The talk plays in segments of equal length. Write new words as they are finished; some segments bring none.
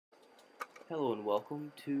Hello and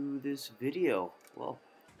welcome to this video. Well,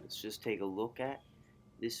 let's just take a look at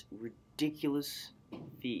this ridiculous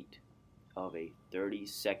feat of a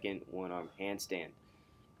 30-second one-arm handstand.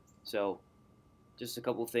 So, just a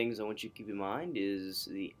couple things I want you to keep in mind is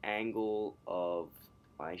the angle of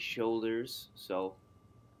my shoulders. So,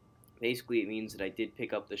 basically it means that I did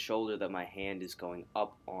pick up the shoulder that my hand is going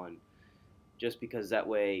up on, just because that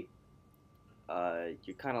way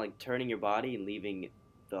you're kind of like turning your body and leaving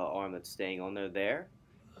the arm that's staying on there,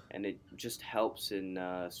 and it just helps in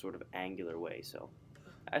a sort of angular way. So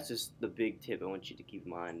that's just the big tip I want you to keep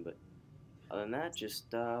in mind. But other than that, just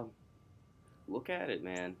look at it,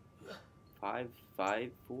 man. 5,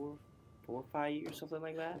 5, 4, 4 or 5 years, something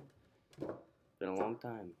like that. Been a long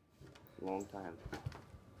time, long time.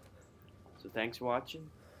 So thanks for watching.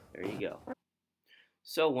 There you go.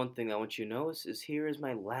 So one thing I want you to notice is here is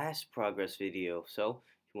my last progress video. So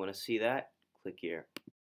if you want to see that, click here.